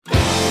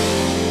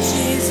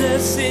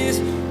Jesus is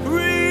real.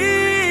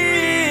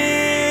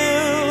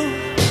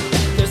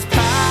 There's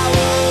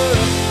power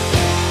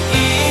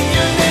in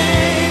your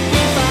name.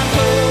 We find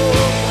hope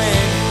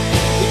when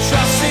we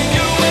trust in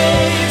your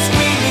ways.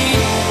 We need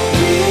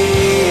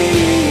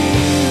real.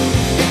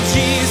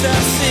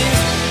 Jesus is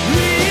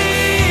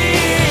real.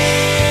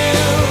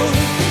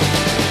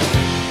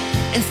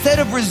 Instead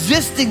of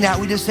resisting that,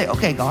 we just say,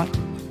 okay, God,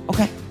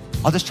 okay,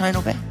 I'll just try and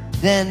obey.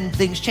 Then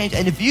things change.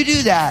 And if you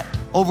do that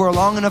over a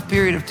long enough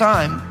period of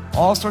time,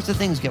 all sorts of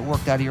things get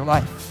worked out of your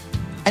life.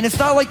 And it's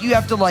not like you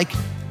have to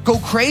go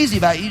crazy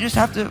about it. You just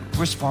have to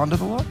respond to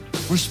the Lord.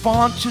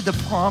 Respond to the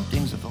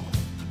promptings of the Lord.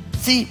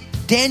 See,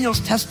 Daniel's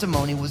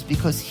testimony was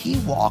because he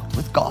walked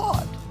with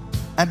God.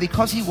 And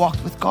because he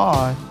walked with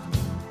God,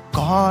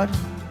 God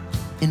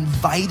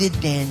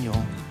invited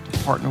Daniel to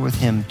partner with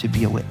him to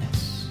be a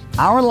witness.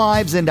 Our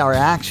lives and our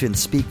actions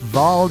speak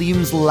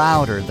volumes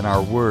louder than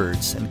our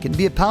words and can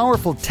be a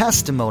powerful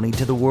testimony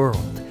to the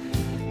world.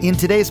 In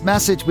today's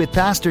message with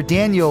Pastor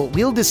Daniel,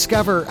 we'll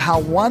discover how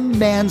one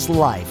man's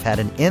life had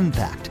an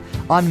impact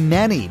on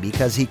many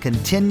because he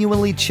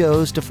continually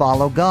chose to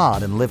follow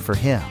God and live for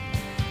Him.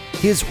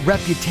 His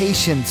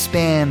reputation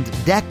spanned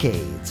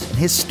decades, and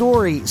his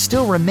story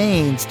still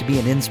remains to be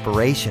an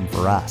inspiration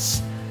for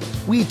us.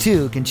 We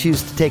too can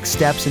choose to take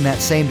steps in that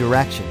same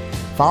direction,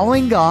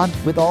 following God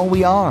with all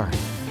we are.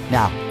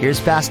 Now, here's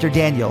Pastor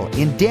Daniel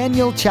in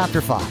Daniel chapter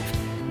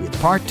 5 with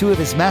part 2 of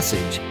his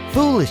message,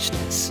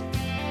 Foolishness.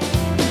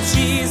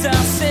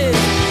 Jesus is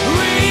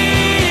real.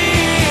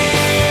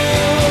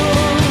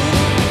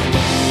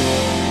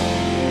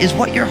 Is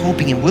what you're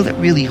hoping in, will it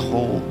really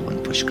hold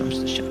when push comes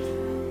to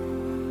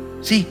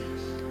shove? See,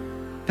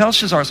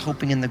 Belshazzar is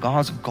hoping in the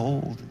gods of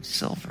gold and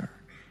silver,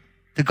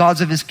 the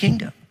gods of his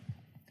kingdom.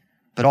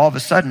 But all of a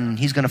sudden,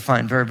 he's going to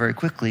find very, very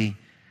quickly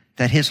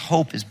that his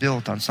hope is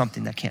built on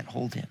something that can't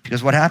hold him.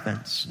 Because what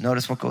happens?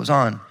 Notice what goes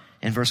on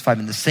in verse 5.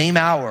 In the same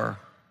hour,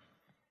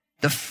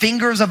 the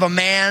fingers of a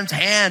man's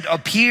hand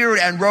appeared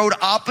and wrote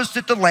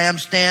opposite the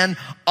lampstand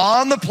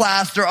on the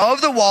plaster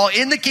of the wall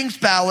in the king's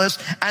palace.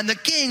 And the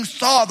king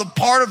saw the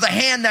part of the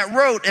hand that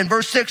wrote. In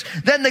verse 6,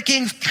 then the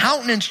king's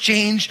countenance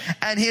changed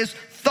and his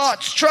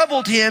thoughts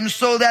troubled him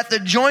so that the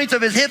joints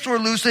of his hips were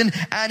loosened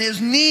and his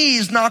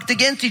knees knocked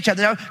against each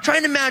other. Now, try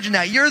and imagine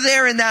that. You're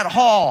there in that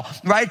hall,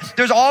 right?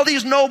 There's all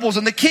these nobles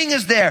and the king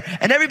is there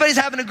and everybody's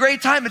having a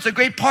great time. It's a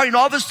great party. And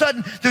all of a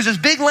sudden, there's this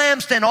big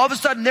lampstand. All of a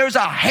sudden, there's a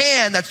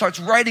hand that starts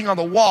writing on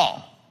the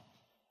wall.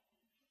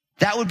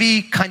 That would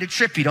be kind of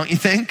trippy, don't you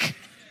think?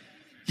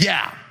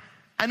 Yeah.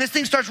 And this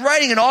thing starts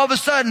writing and all of a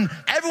sudden,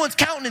 everyone's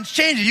countenance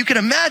changes. You can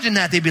imagine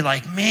that. They'd be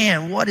like,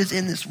 man, what is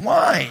in this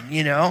wine?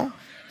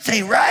 This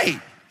ain't right.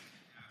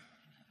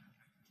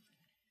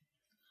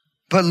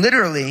 But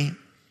literally,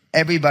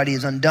 everybody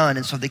is undone.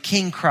 And so the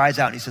king cries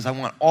out and he says, I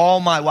want all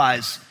my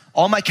wives,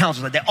 all my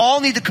counselors, they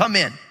all need to come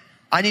in.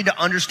 I need to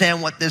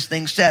understand what this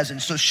thing says. And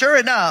so sure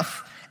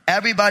enough,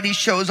 everybody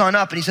shows on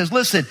up and he says,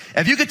 listen,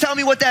 if you could tell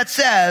me what that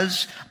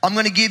says, I'm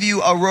going to give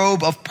you a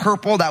robe of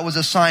purple. That was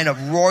a sign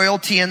of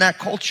royalty in that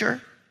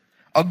culture.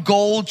 A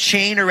gold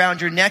chain around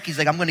your neck. He's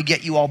like, I'm going to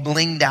get you all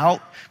blinged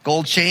out.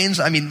 Gold chains,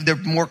 they're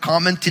more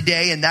common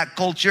today in that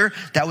culture.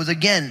 That was,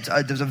 again,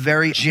 there's a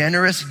very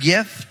generous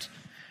gift.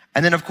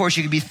 And then, of course,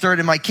 you could be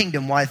third in my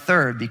kingdom. Why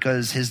third?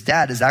 Because his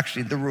dad is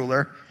actually the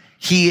ruler.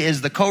 He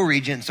is the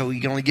co-regent, so he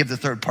can only give the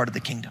third part of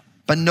the kingdom.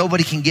 But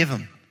nobody can give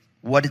him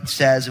what it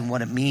says and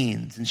what it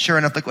means. And sure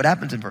enough, look what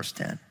happens in verse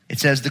 10. It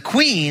says, the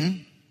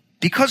queen,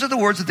 because of the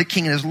words of the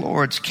king and his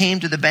lords, came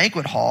to the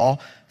banquet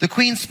hall. The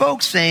queen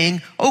spoke,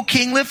 saying, O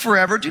king, live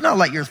forever. Do not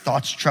let your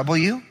thoughts trouble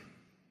you,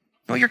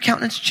 nor your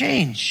countenance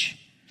change.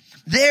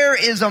 There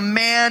is a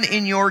man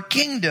in your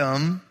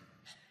kingdom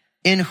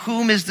in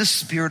whom is the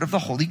spirit of the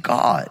holy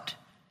God.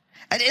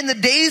 And in the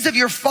days of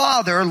your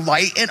father,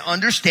 light and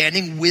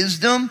understanding,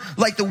 wisdom,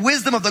 like the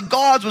wisdom of the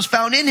gods was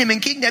found in him. And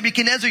King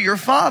Nebuchadnezzar, your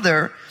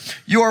father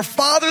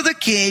the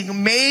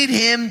king, made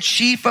him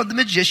chief of the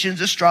magicians,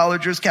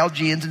 astrologers,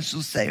 Chaldeans, and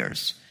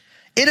soothsayers.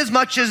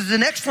 Inasmuch as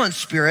an excellent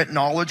spirit,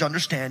 knowledge,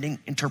 understanding,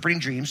 interpreting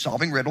dreams,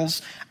 solving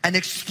riddles, and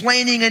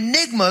explaining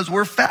enigmas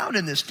were found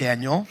in this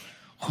Daniel,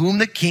 whom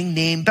the king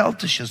named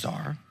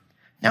Belteshazzar.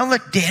 Now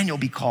let Daniel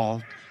be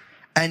called,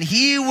 and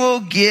he will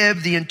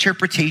give the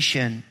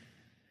interpretation.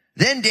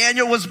 Then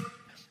Daniel was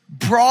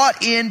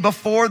brought in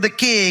before the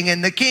king,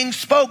 and the king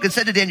spoke and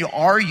said to Daniel,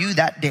 are you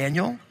that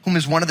Daniel, whom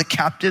is one of the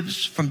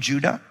captives from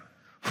Judah,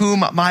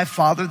 whom my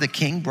father the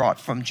king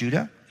brought from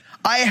Judah?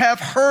 I have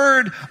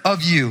heard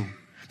of you,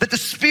 that the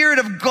Spirit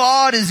of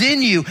God is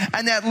in you,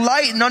 and that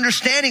light and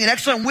understanding and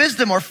excellent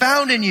wisdom are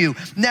found in you.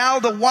 Now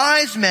the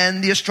wise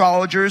men, the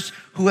astrologers,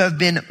 who have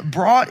been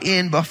brought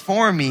in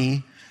before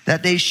me,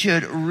 that they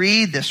should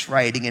read this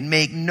writing and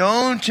make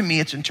known to me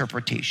its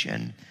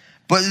interpretation.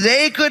 But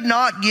they could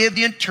not give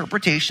the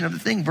interpretation of the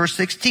thing. Verse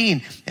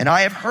 16, and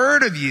I have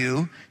heard of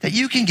you that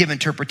you can give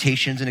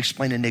interpretations and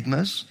explain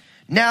enigmas.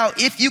 Now,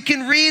 if you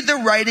can read the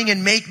writing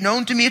and make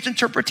known to me its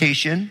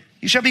interpretation,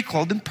 you shall be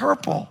clothed in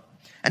purple.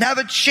 and have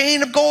a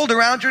chain of gold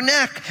around your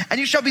neck, and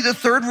you shall be the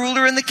third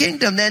ruler in the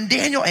kingdom. Then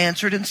Daniel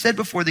answered and said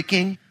before the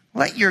king,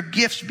 let your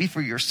gifts be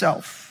for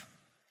yourself,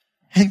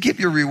 and give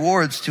your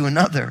rewards to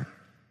another.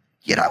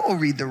 Yet I will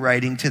read the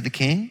writing to the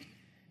king,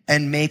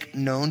 and make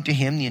known to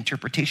him the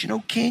interpretation. O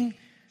king,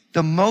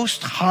 the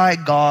Most High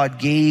God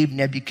gave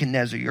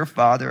Nebuchadnezzar, your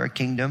father, a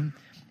kingdom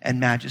and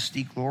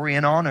majesty, glory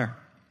and honor.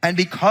 And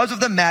because of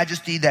the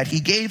majesty that he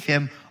gave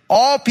him,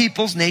 all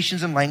peoples,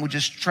 nations, and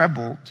languages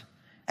trembled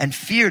and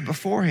feared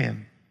before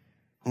him.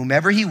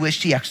 Whomever he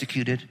wished, he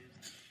executed.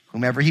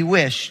 Whomever he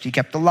wished, he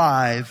kept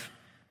alive.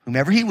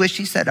 Whomever he wished,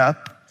 he set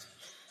up.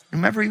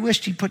 Whomever he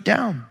wished, he put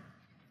down.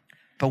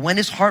 But when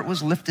his heart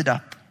was lifted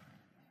up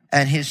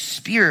and his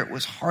spirit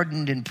was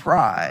hardened in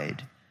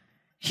pride,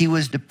 he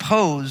was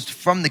deposed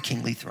from the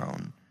kingly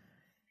throne,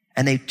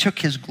 and they took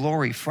his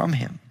glory from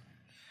him.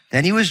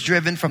 Then he was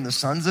driven from the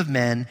sons of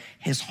men.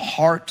 His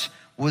heart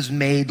was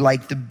made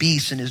like the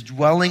beasts, and his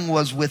dwelling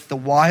was with the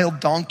wild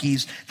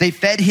donkeys. They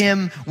fed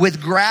him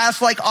with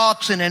grass like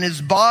oxen, and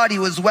his body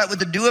was wet with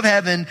the dew of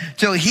heaven,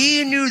 till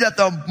he knew that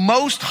the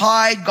Most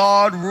High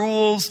God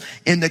rules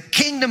in the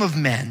kingdom of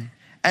men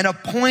and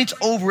appoints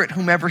over it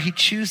whomever he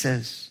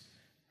chooses.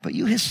 But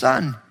you, his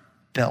son,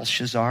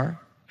 Belshazzar,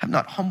 have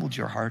not humbled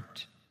your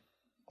heart,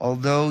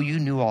 although you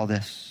knew all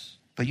this.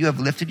 But you have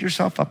lifted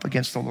yourself up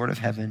against the Lord of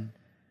heaven.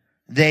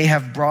 They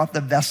have brought the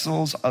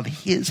vessels of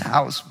his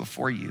house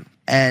before you,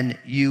 and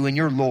you and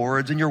your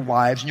lords and your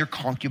wives and your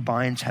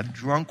concubines have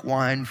drunk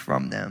wine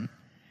from them.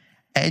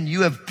 And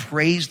you have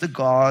praised the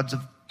gods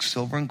of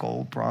silver and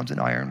gold, bronze and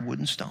iron, wood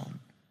and stone,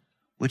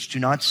 which do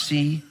not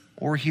see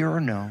or hear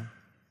or know.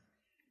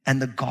 And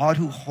the God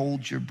who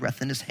holds your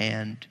breath in his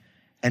hand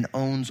and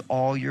owns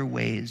all your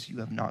ways you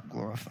have not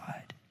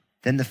glorified.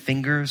 Then the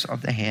fingers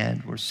of the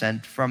hand were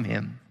sent from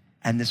him,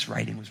 and this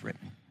writing was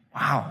written.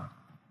 Wow.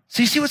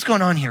 So you see what's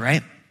going on here,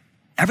 right?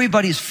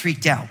 Everybody's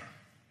freaked out.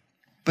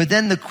 But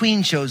then the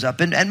queen shows up,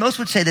 and most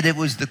would say that it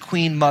was the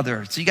queen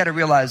mother. So you got to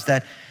realize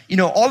that,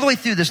 all the way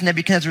through this,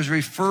 Nebuchadnezzar was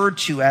referred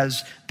to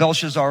as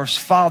Belshazzar's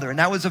father. And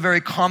that was a very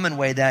common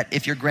way that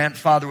if your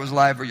grandfather was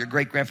alive or your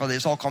great-grandfather, they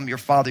just all call him your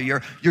father,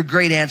 your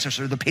great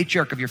ancestor, the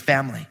patriarch of your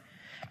family.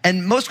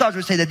 And most scholars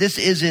would say that this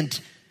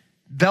isn't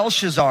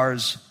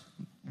Belshazzar's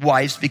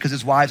wives, because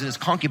his wives and his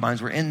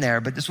concubines were in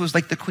there, but this was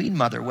like the queen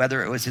mother,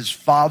 whether it was his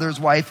father's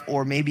wife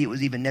or maybe it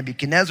was even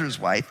Nebuchadnezzar's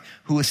wife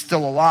who was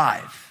still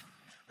alive,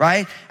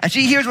 right? And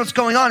she hears what's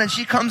going on, and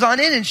she comes on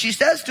in and she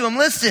says to him,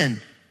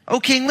 listen, O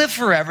king, live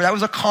forever. That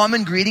was a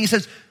common greeting. He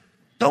says,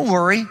 don't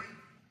worry,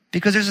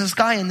 because there's this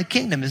guy in the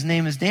kingdom. His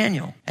name is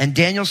Daniel. And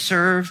Daniel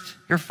served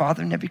your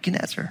father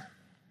Nebuchadnezzar.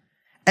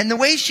 And the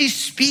way she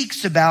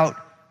speaks about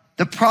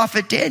the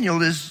prophet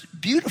Daniel is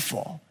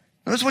beautiful.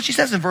 Notice what she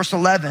says in verse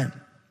 11.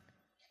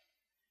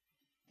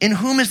 In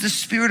whom is the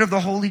spirit of the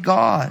holy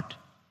God?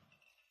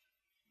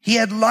 He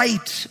had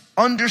light,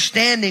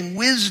 understanding,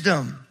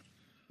 wisdom.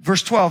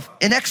 Verse 12,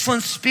 an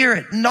excellent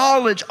spirit,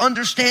 knowledge,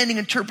 understanding,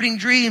 interpreting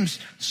dreams,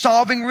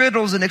 solving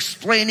riddles, and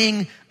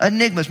explaining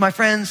enigmas. My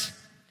friends,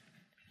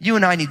 you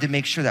and I need to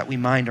make sure that we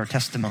mind our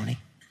testimony.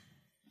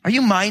 Are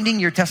you minding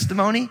your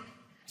testimony?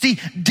 See,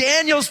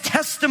 Daniel's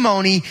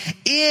testimony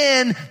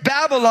in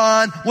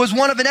Babylon was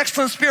one of an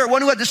excellent spirit,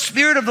 one who had the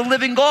spirit of the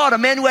living God, a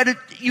man who had a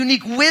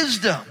unique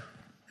wisdom.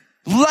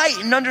 Light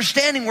and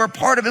understanding were a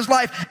part of his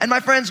life. And my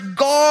friends,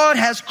 God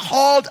has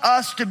called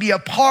us to be a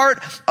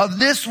part of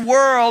this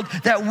world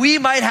that we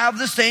might have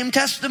the same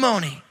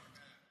testimony.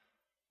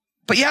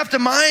 But you have to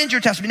mind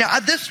your testimony. Now,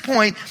 at this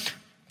point,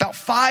 about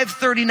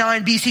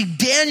 539 BC,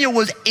 Daniel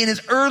was in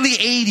his early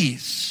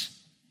 80s.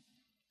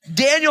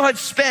 Daniel had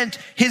spent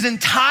his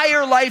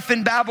entire life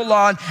in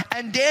Babylon,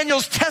 and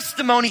Daniel's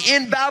testimony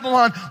in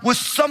Babylon was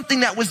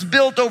something that was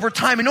built over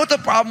time. You know what the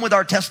problem with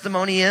our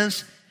testimony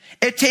is?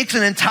 It takes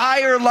an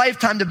entire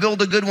lifetime to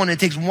build a good one. It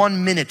takes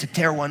 1 minute to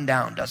tear one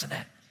down, doesn't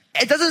it?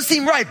 It doesn't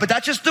seem right, but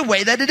that's just the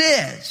way that it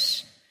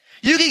is.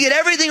 You can get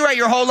everything right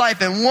your whole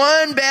life, and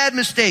one bad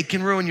mistake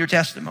can ruin your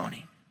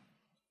testimony.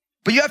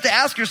 But you have to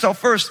ask yourself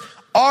first,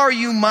 are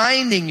you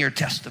minding your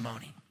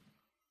testimony?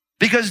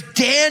 Because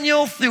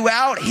Daniel,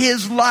 throughout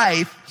his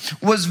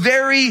life, was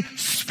very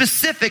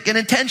specific and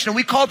intentional.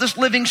 We call this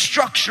living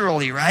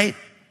structurally, right?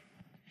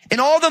 In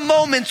all the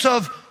moments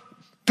of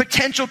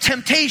potential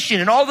temptation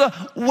and all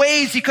the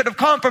ways he could have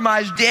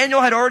compromised,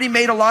 Daniel had already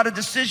made a lot of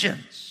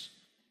decisions.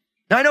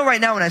 Now, I know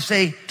right now when I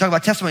talk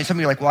about testimony, some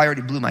of you are like, well, I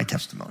already blew my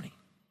testimony.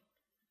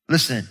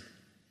 Listen,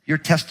 your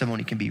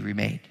testimony can be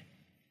remade.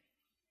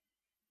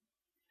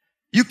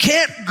 You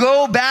can't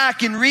go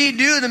back and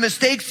redo the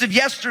mistakes of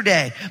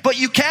yesterday, but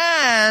you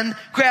can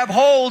grab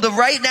hold of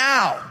right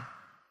now.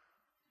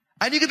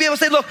 And you can be able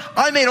to say, look,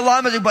 I made a lot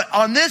of mistakes, but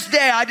on this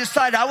day, I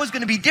decided I was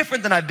going to be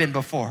different than I've been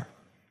before.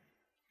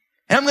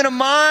 And I'm going to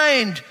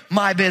mind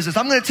my business.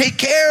 I'm going to take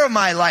care of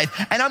my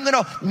life. And I'm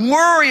going to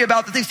worry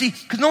about the things. See,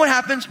 because you know what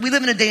happens? We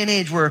live in a day and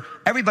age where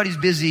everybody's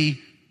busy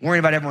worrying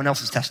about everyone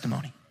else's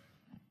testimony.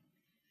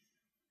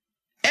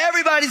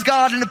 Everybody's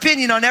got an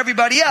opinion on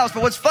everybody else.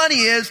 But what's funny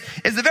is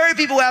the very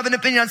people who have an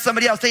opinion on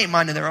somebody else, they ain't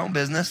minding their own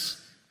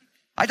business.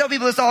 I tell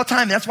people this all the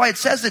time. That's why it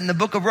says it in the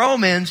book of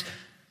Romans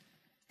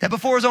that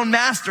before his own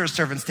master, a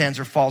servant stands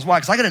or falls. Why?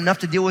 Because I got enough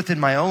to deal with in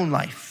my own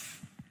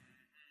life.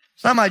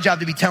 It's not my job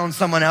to be telling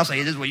someone else,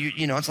 hey, this is what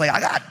it's like I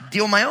got to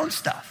deal with my own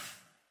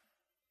stuff.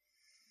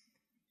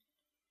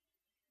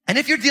 And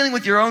if you're dealing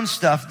with your own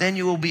stuff, then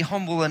you will be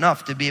humble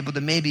enough to be able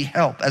to maybe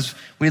help. As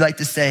we like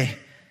to say,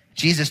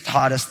 Jesus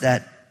taught us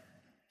that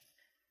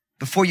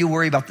before you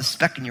worry about the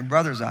speck in your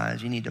brother's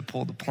eyes, you need to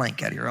pull the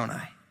plank out of your own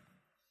eye,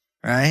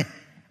 right?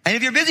 And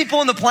if you're busy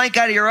pulling the plank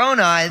out of your own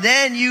eye,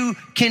 then you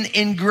can,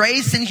 in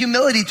grace and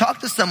humility, talk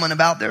to someone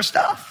about their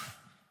stuff.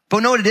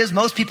 But know what it is?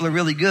 Most people are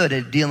really good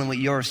at dealing with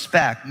your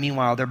speck.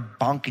 Meanwhile, they're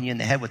bonking you in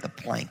the head with the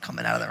plank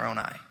coming out of their own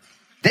eye.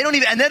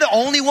 And they're the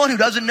only one who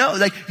doesn't know.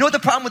 Like, you know what the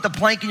problem with the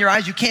plank in your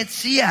eyes? You can't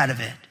see out of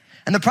it.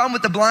 And the problem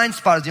with the blind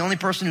spot is the only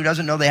person who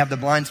doesn't know they have the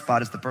blind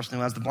spot is the person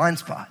who has the blind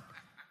spot.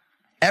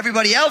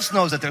 Everybody else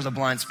knows that there's a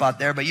blind spot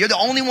there, but you're the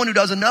only one who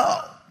doesn't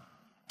know.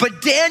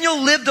 But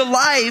Daniel lived a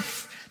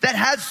life that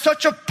had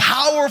such a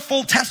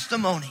powerful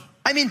testimony.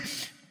 I mean,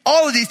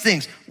 all of these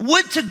things.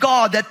 Would to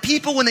God that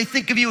people, when they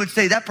think of you, would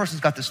say, that person's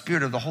got the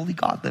spirit of the holy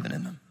God living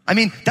in them. I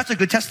mean, that's a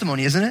good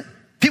testimony, isn't it?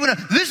 People know,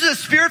 this is a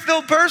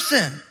spirit-filled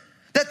person.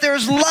 That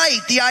there's light.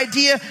 The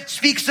idea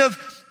speaks of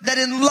that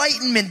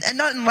enlightenment, and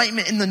not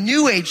enlightenment in the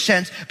new age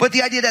sense, but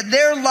the idea that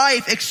their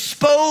life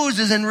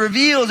exposes and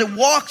reveals, it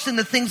walks in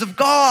the things of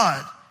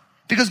God.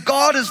 Because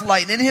God is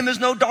light, and in him is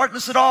no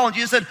darkness at all. And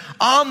Jesus said,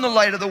 I'm the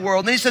light of the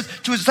world. And then he says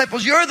to his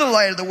disciples, you're the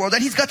light of the world.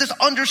 And he's got this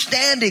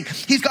understanding.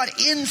 He's got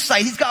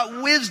insight. He's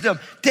got wisdom.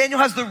 Daniel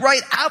has the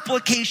right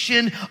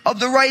application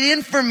of the right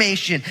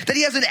information. That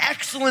he has an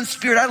excellent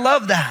spirit. I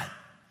love that.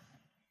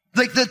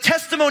 Like the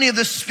testimony of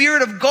the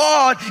Spirit of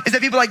God is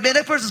that people are like, man,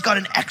 that person's got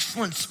an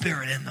excellent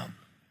spirit in them.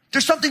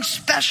 There's something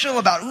special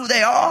about who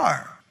they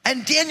are.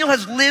 And Daniel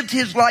has lived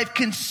his life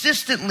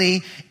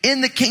consistently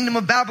in the kingdom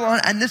of Babylon,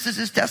 and this is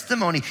his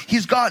testimony.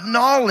 He's got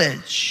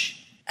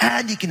knowledge,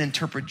 and he can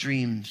interpret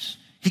dreams.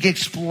 He can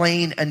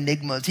explain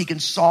enigmas. He can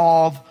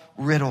solve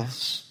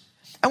riddles.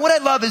 And what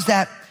I love is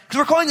that, because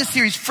we're calling this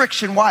series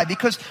Friction. Why?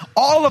 Because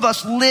all of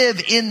us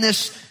live in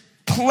this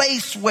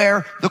place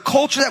where the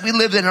culture that we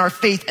live in our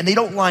faith, and they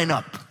don't line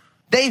up.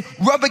 They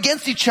rub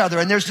against each other,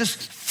 and there's this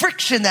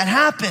friction that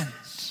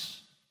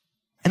happens.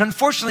 And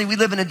unfortunately, we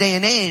live in a day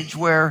and age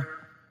where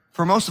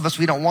for most of us,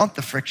 we don't want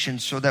the friction,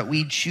 so that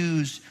we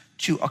choose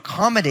to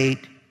accommodate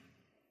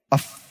a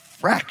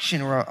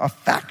fraction or a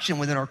faction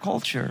within our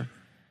culture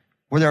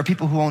where there are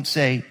people who won't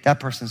say, that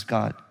person's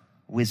got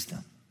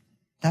wisdom.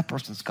 That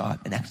person's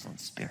got an excellent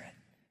spirit.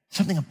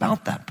 Something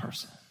about that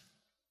person.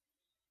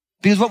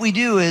 Because what we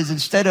do is,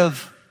 instead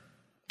of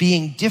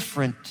being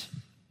different,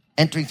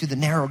 entering through the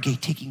narrow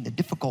gate, taking the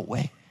difficult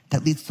way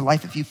that leads to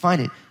life if you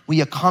find it,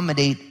 we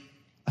accommodate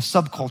a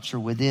subculture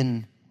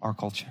within our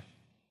culture.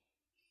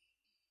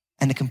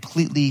 And it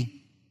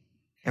completely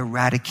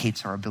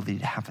eradicates our ability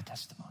to have a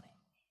testimony.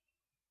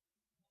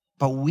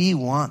 But we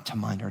want to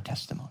mind our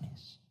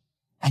testimonies.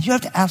 And you have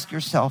to ask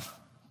yourself,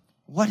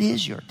 what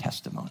is your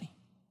testimony?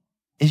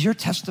 Is your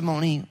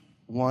testimony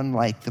one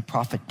like the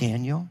prophet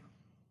Daniel?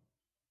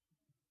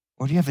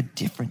 Or do you have a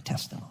different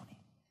testimony?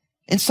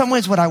 In some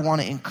ways, what I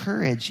want to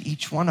encourage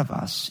each one of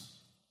us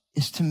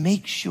is to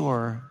make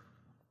sure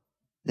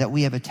that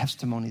we have a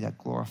testimony that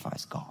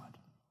glorifies God.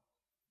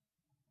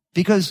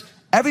 Because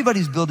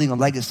everybody's building a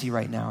legacy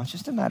right now. It's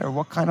just a matter of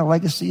what kind of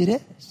legacy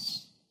it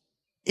is.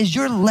 Is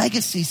your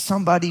legacy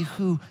somebody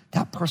who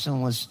that person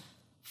was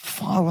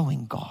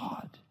following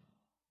God?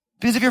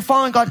 Because if you're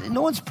following God,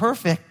 no one's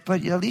perfect,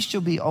 but at least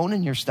you'll be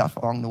owning your stuff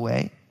along the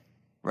way,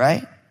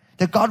 right?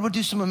 That God would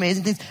do some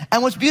amazing things.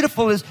 And what's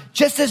beautiful is,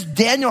 just as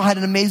Daniel had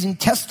an amazing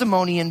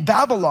testimony in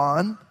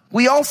Babylon,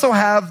 we also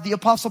have the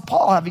Apostle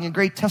Paul having a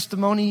great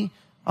testimony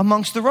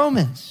amongst the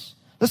Romans.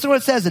 Listen to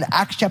what it says in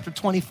Acts chapter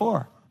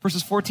 24.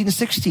 Verses 14 to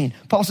 16.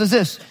 Paul says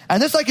this, and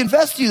this I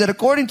confess to you, that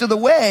according to the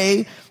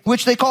way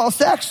which they call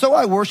sex, so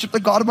I worship the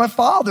God of my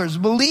fathers,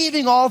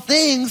 believing all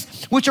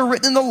things which are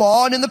written in the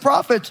law and in the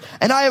prophets.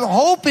 And I have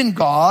hope in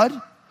God,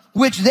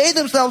 which they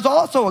themselves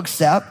also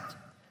accept,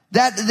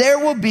 that there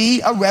will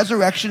be a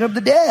resurrection of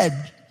the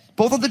dead,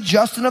 both of the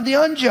just and of the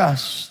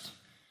unjust.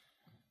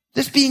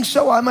 This being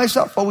so, I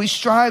myself always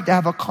strive to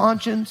have a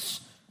conscience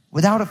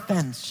without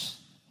offense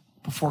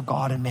before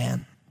God and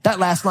man. That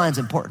last line is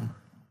important.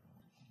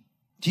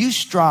 Do you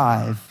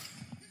strive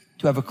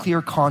to have a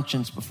clear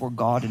conscience before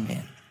God and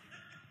man?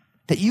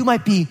 That you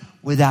might be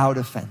without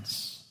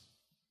offense.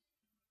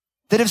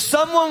 That if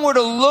someone were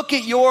to look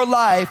at your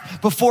life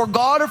before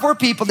God or for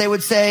people, they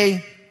would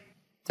say,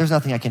 there's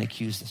nothing I can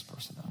accuse this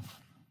person of.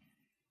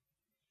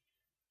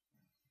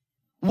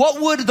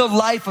 What would the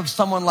life of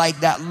someone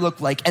like that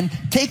look like? And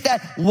take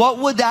that, what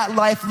would that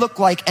life look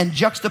like, and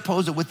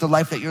juxtapose it with the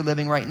life that you're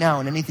living right now,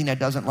 and anything that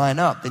doesn't line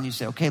up, then you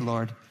say, okay,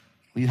 Lord,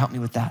 will you help me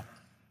with that?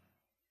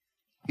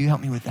 Will you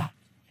help me with that?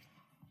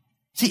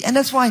 See, and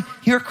that's why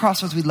here at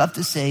Crossroads, we love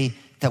to say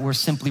that we're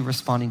simply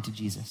responding to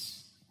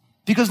Jesus.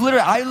 Because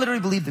I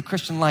literally believe the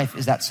Christian life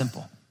is that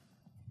simple.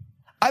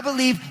 I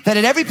believe that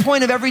at every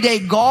point of every day,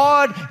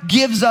 God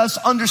gives us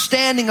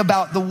understanding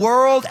about the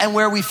world and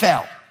where we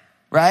fail,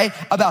 right?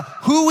 About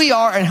who we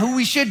are and who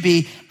we should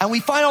be. And we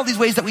find all these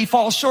ways that we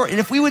fall short. And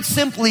if we would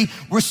simply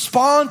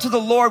respond to the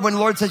Lord when the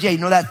Lord says, yeah, you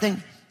know that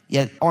thing?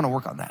 Yeah, I want to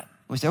work on that.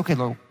 We say, okay,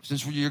 Lord,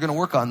 since you're going to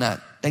work on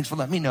that, thanks for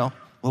letting me know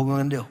what we're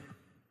going to do.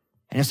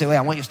 And he'll say, wait,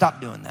 I want you to stop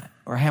doing that.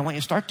 Or, hey, I want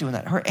you to start doing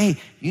that. Or, hey,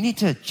 you need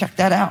to check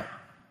that out.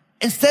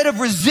 Instead of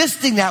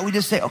resisting that, we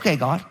just say, okay,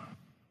 God,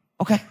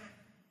 okay,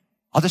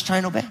 I'll just try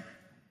and obey.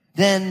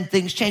 Then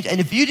things change. And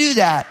if you do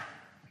that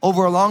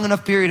over a long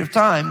enough period of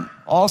time,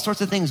 all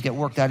sorts of things get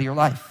worked out of your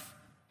life.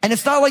 And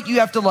it's not like you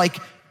have to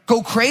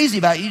go crazy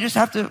about it. You just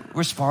have to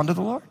respond to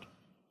the Lord.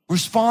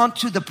 Respond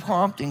to the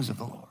promptings of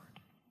the Lord.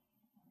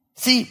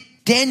 See,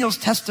 Daniel's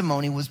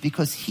testimony was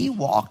because he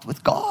walked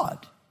with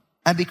God.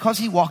 And because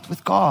he walked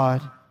with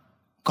God,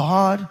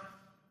 God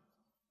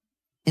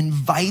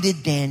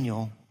invited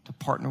Daniel to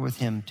partner with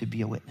him to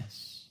be a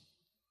witness.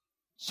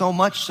 So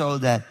much so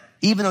that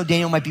even though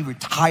Daniel might be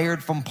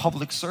retired from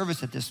public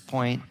service at this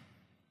point,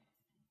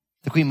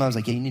 the queen mother was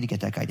like, yeah, you need to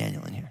get that guy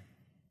Daniel in here.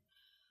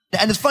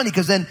 And it's funny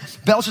because then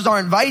Belshazzar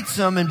invites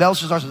him and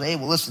Belshazzar says, hey,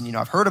 well, listen,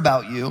 I've heard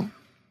about you.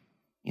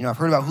 I've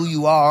heard about who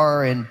you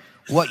are and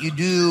what you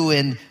do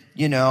and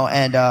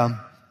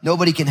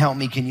nobody can help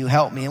me. Can you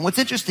help me? And what's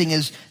interesting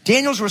is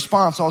Daniel's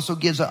response also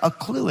gives a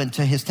clue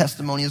into his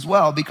testimony as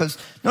well, because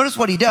notice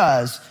what he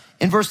does.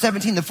 In verse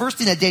 17, the first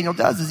thing that Daniel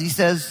does is he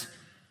says,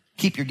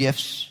 keep your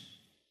gifts,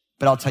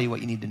 but I'll tell you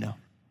what you need to know.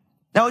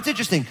 Now, it's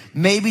interesting.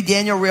 Maybe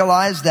Daniel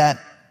realized that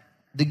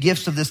the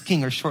gifts of this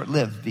king are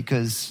short-lived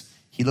because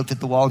he looked at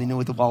the wall, he knew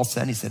what the wall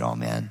said, and he said, oh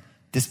man,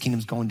 this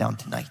kingdom's going down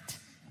tonight.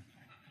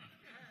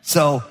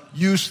 So,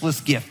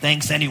 useless gift.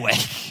 Thanks anyway.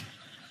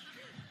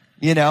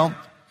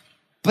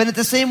 But in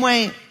the same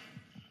way,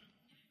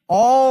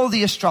 all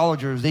the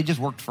astrologers, they just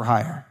worked for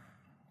hire.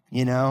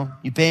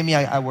 You pay me,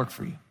 I work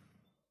for you.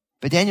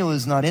 But Daniel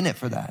was not in it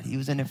for that. He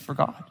was in it for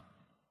God.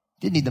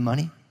 Didn't need the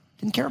money.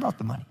 Didn't care about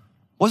the money.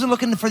 Wasn't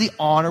looking for the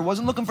honor.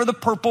 Wasn't looking for the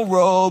purple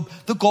robe,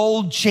 the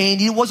gold chain.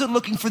 He wasn't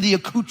looking for the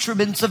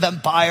accoutrements of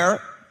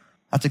empire.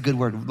 That's a good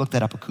word. Look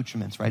that up,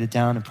 accoutrements. Write it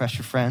down, impress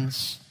your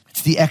friends.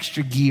 It's the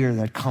extra gear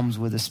that comes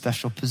with a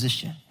special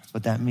position. That's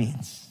what that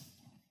means.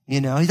 He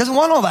doesn't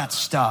want all that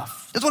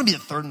stuff. He doesn't want to be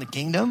the third in the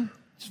kingdom.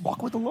 Just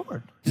walk with the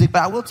Lord. He's like,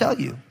 but I will tell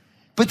you.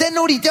 But then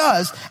know what he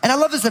does, and I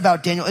love this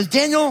about Daniel, is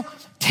Daniel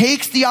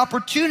takes the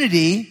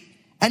opportunity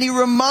and he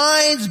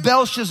reminds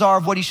Belshazzar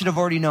of what he should have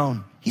already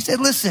known. He said,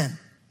 listen,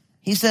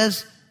 he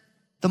says,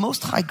 the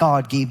Most High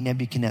God gave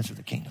Nebuchadnezzar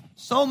the kingdom.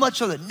 So much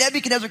so that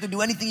Nebuchadnezzar could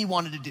do anything he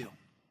wanted to do.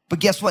 But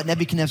guess what?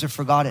 Nebuchadnezzar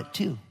forgot it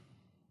too.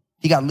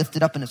 He got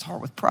lifted up in his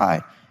heart with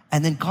pride,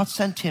 and then God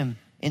sent him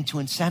into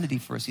insanity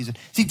for a season.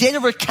 See,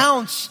 Daniel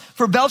recounts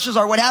for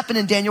Belshazzar what happened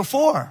in Daniel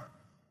 4.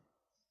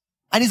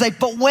 And he's like,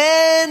 but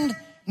when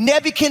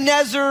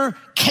Nebuchadnezzar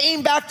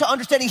came back to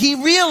understanding, he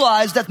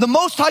realized that the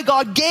Most High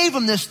God gave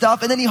him this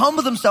stuff, and then he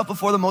humbled himself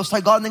before the Most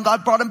High God, and then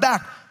God brought him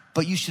back.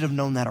 But you should have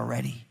known that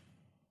already.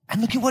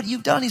 And look at what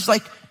you've done. He's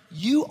like,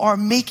 you are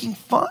making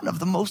fun of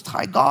the Most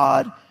High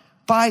God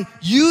by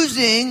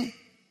using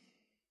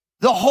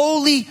the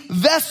holy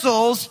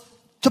vessels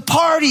to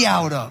party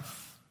out of.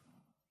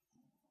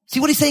 See,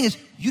 what he's saying is,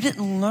 you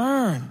didn't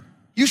learn.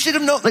 You should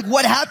have known,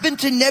 what happened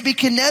to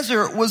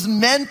Nebuchadnezzar was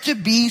meant to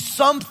be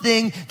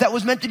something that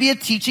was meant to be a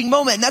teaching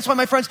moment. And that's why,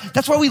 my friends,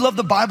 that's why we love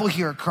the Bible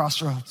here at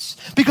Crossroads.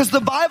 Because the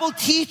Bible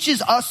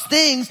teaches us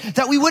things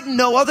that we wouldn't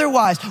know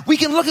otherwise. We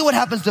can look at what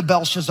happens to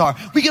Belshazzar.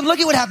 We can look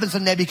at what happens to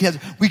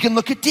Nebuchadnezzar. We can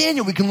look at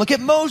Daniel. We can look at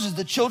Moses,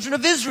 the children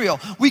of Israel.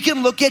 We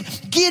can look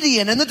at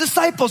Gideon and the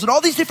disciples and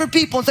all these different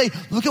people and say,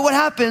 look at what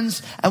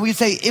happens. And we can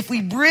say, if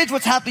we bridge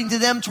what's happening to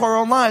them to our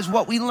own lives,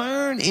 what we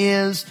learn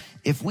is,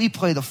 if we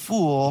play the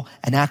fool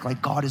and act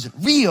like God isn't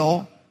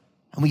real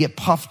and we get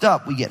puffed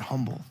up, we get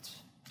humbled.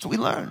 That's what we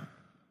learn.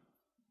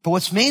 But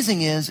what's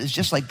amazing is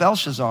just like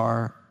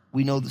Belshazzar,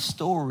 we know the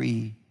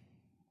story,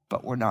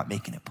 but we're not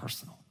making it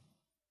personal.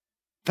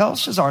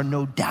 Belshazzar,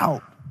 no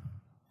doubt,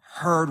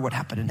 heard what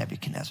happened to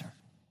Nebuchadnezzar,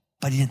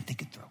 but he didn't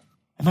think it through.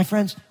 And my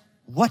friends,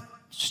 what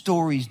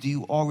stories do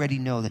you already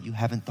know that you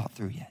haven't thought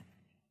through yet?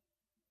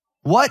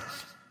 What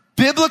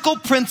biblical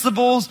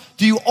principles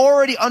do you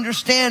already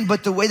understand,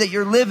 but the way that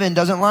you're living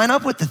doesn't line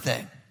up with the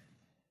thing?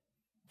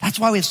 That's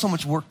why we have so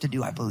much work to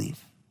do, I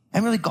believe.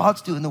 And really,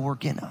 God's doing the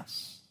work in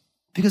us.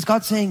 Because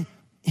God's saying,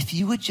 if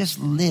you would just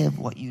live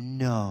what you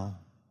know,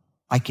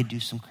 I could do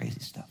some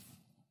crazy stuff.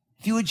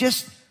 If you would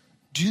just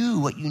do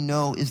what you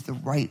know is the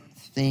right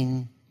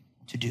thing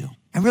to do.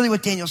 And really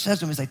what Daniel says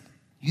to him is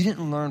you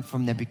didn't learn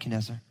from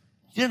Nebuchadnezzar.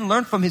 You didn't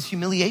learn from his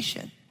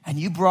humiliation. And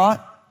you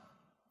brought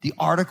the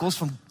articles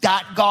from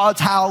that God's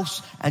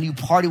house, and you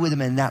party with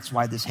him, and that's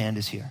why this hand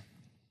is here.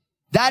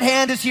 That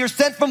hand is here,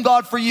 sent from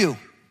God for you.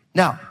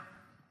 Now,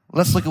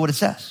 let's look at what it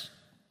says.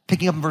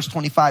 Picking up in verse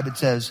 25, it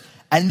says,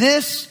 and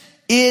this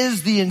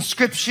is the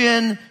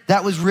inscription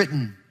that was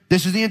written.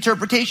 This is the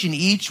interpretation.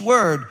 Each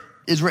word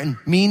is written.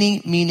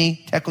 Mene,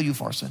 tekel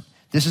upharsin.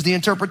 This is the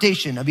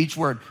interpretation of each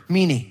word.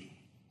 Mene.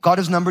 God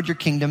has numbered your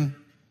kingdom,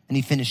 and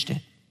he finished it.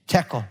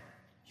 Tekel,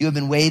 you have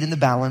been weighed in the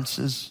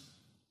balances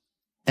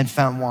and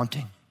found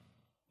wanting.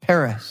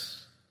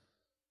 Peres,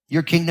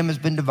 your kingdom has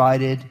been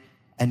divided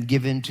and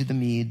given to the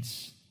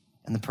Medes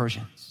and the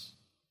Persians.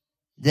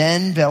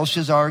 Then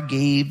Belshazzar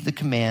gave the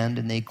command,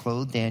 and they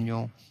clothed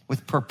Daniel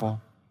with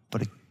purple,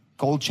 put a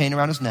gold chain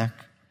around his neck,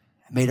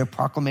 and made a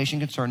proclamation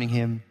concerning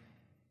him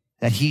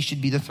that he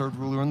should be the third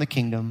ruler in the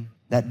kingdom.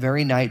 That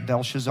very night,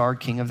 Belshazzar,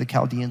 king of the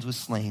Chaldeans, was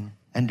slain,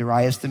 and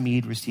Darius the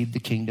Mede received the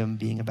kingdom,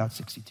 being about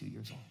 62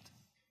 years old.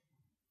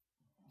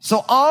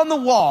 So on the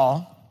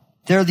wall,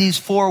 there are these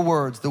 4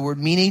 words, the word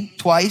mene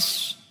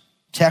twice,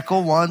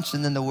 tekel once,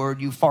 and then the word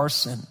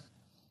upharsin.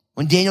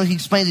 When Daniel, he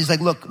explains, he's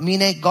like, look,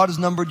 mene, God has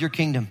numbered your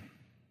kingdom.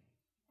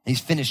 He's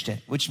finished it,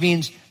 which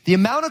means the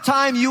amount of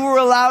time you were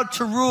allowed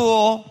to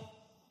rule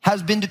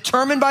has been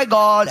determined by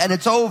God, and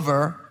it's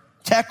over.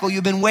 Tekel,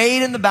 you've been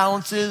weighed in the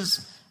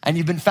balances, and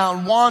you've been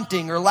found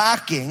wanting or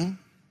lacking.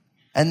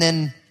 And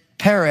then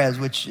Peres,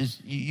 which is,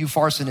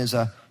 upharsin is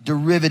a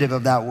derivative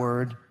of that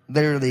word,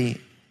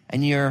 literally,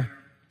 and your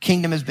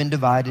kingdom has been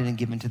divided and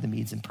given to the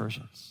Medes and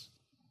Persians.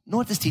 You know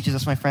what this teaches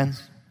us, my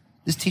friends?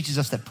 This teaches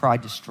us that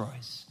pride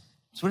destroys.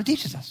 That's what it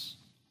teaches us.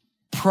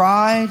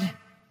 Pride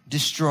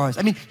destroys.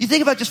 I mean, you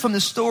think about just from the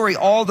story,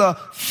 all the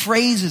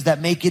phrases that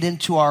make it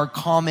into our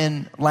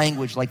common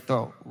language, like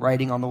the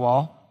writing on the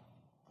wall.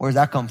 Where does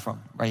that come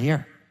from? Right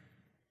here.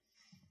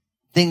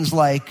 Things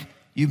like,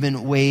 you've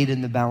been weighed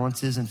in the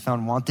balances and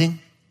found wanting.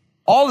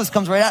 All this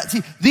comes right out.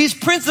 See, these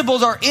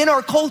principles are in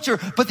our culture,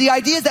 but the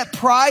idea is that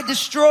pride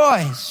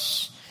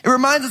destroys. It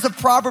reminds us of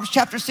Proverbs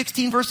chapter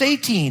 16, verse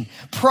 18.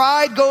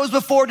 Pride goes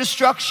before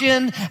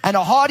destruction and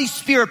a haughty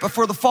spirit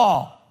before the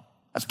fall.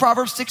 That's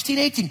Proverbs 16,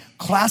 18.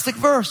 Classic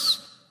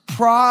verse.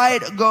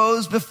 Pride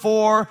goes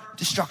before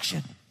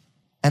destruction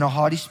and a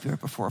haughty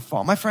spirit before a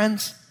fall. My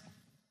friends,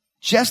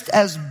 just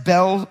as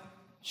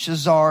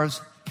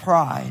Belshazzar's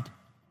pride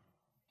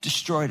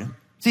destroyed him.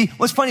 See,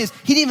 what's funny is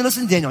he didn't even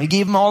listen to Daniel. He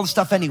gave him all the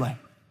stuff anyway.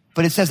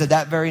 But it says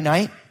that very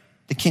night,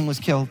 the king was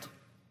killed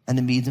and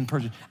the Medes and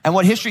Persians. And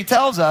what history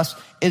tells us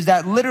is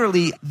that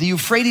literally the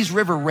Euphrates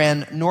River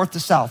ran north to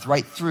south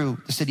right through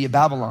the city of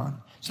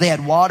Babylon. So they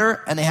had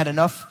water and they had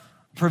enough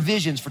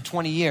provisions for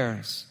 20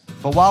 years.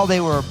 But while they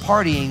were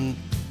partying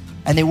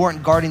and they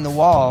weren't guarding the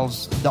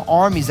walls, the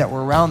armies that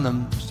were around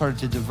them started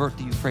to divert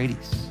the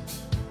Euphrates.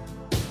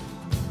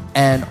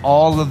 And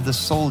all of the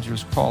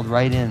soldiers crawled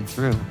right in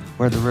through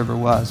where the river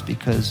was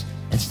because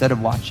instead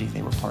of watching,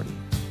 they were partying.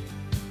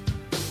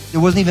 There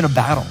wasn't even a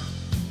battle.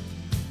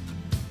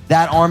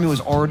 That army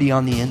was already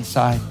on the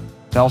inside.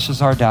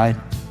 Belshazzar died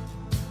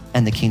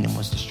and the kingdom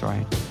was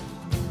destroyed.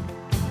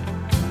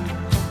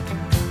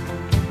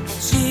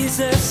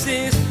 Jesus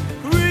is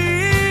real.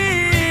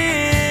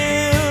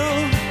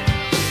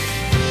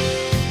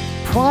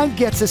 Pride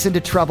gets us into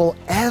trouble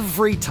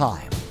every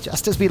time,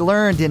 just as we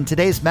learned in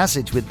today's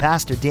message with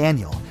Pastor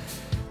Daniel.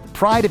 The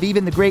pride of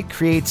even the great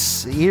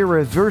creates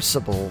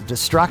irreversible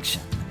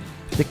destruction.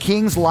 The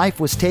king's life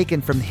was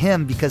taken from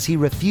him because he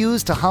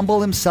refused to humble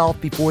himself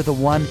before the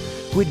one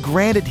who had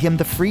granted him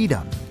the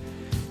freedom.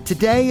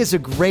 Today is a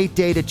great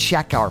day to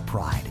check our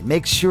pride and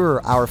make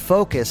sure our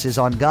focus is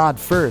on God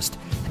first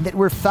and that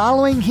we're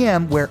following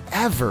him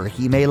wherever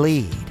he may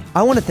lead.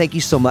 I want to thank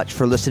you so much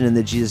for listening to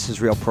the Jesus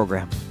is Real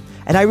program.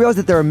 And I realize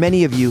that there are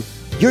many of you,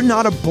 you're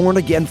not a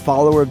born-again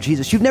follower of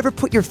Jesus. You've never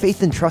put your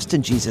faith and trust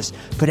in Jesus.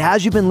 But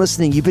as you've been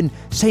listening, you've been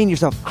saying to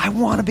yourself, I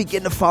want to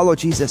begin to follow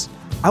Jesus.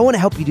 I want to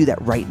help you do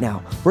that right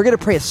now. We're going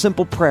to pray a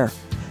simple prayer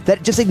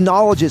that just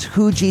acknowledges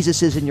who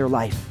Jesus is in your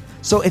life.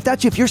 So if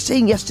that's you, if you're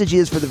saying yes to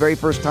Jesus for the very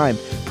first time,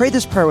 pray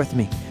this prayer with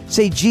me.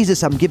 Say,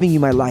 Jesus, I'm giving you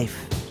my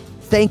life.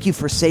 Thank you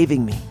for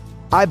saving me.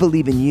 I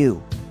believe in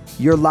you,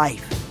 your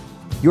life,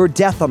 your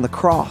death on the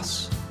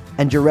cross,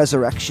 and your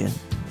resurrection.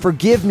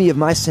 Forgive me of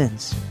my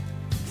sins.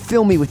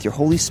 Fill me with your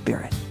Holy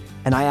Spirit.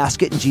 And I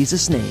ask it in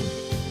Jesus' name.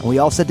 And we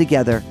all said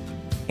together,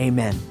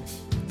 amen.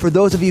 For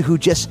those of you who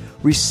just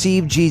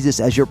received Jesus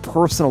as your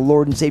personal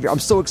Lord and Savior, I'm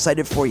so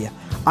excited for you.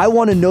 I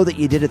want to know that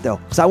you did it, though,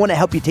 because I want to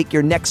help you take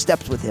your next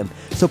steps with him.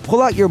 So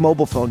pull out your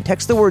mobile phone,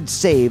 text the word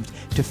SAVED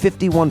to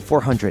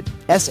 51400,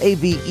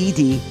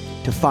 SAVED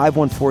to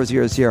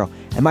 51400,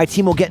 and my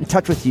team will get in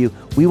touch with you.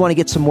 We want to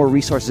get some more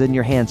resources in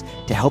your hands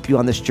to help you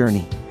on this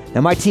journey. Now,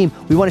 my team,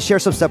 we want to share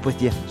some stuff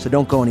with you, so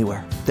don't go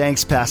anywhere.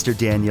 Thanks, Pastor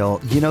Daniel.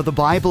 You know, the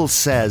Bible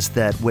says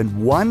that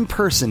when one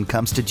person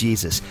comes to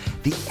Jesus,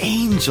 the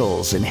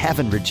angels in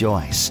heaven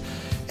rejoice.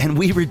 And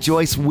we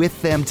rejoice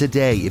with them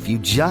today if you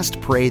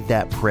just prayed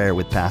that prayer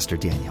with Pastor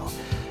Daniel.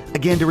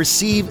 Again, to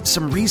receive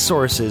some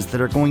resources that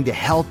are going to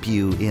help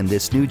you in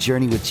this new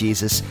journey with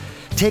Jesus,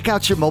 take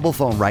out your mobile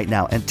phone right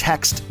now and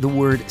text the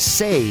word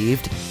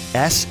SAVED,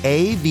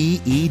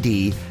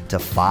 SAVED, to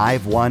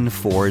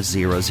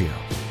 51400.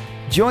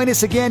 Join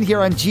us again here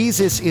on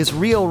Jesus is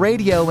Real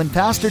Radio when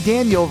Pastor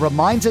Daniel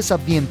reminds us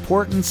of the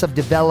importance of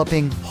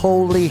developing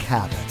holy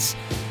habits.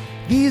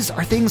 These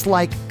are things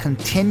like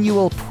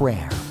continual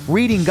prayer,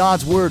 reading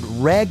God's Word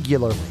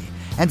regularly,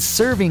 and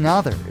serving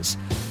others.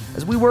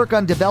 As we work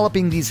on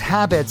developing these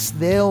habits,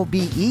 they'll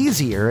be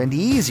easier and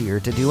easier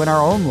to do in our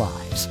own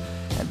lives.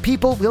 and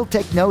people will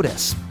take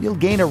notice. You'll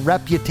gain a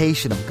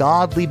reputation of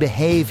godly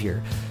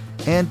behavior,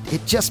 and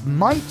it just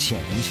might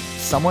change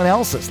someone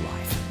else's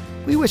life.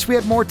 We wish we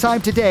had more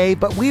time today,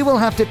 but we will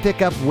have to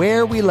pick up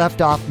where we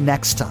left off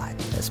next time,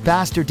 as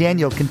Pastor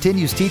Daniel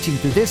continues teaching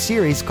through this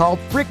series called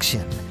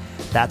Friction.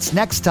 That's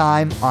next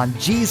time on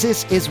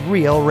Jesus is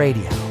Real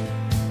Radio.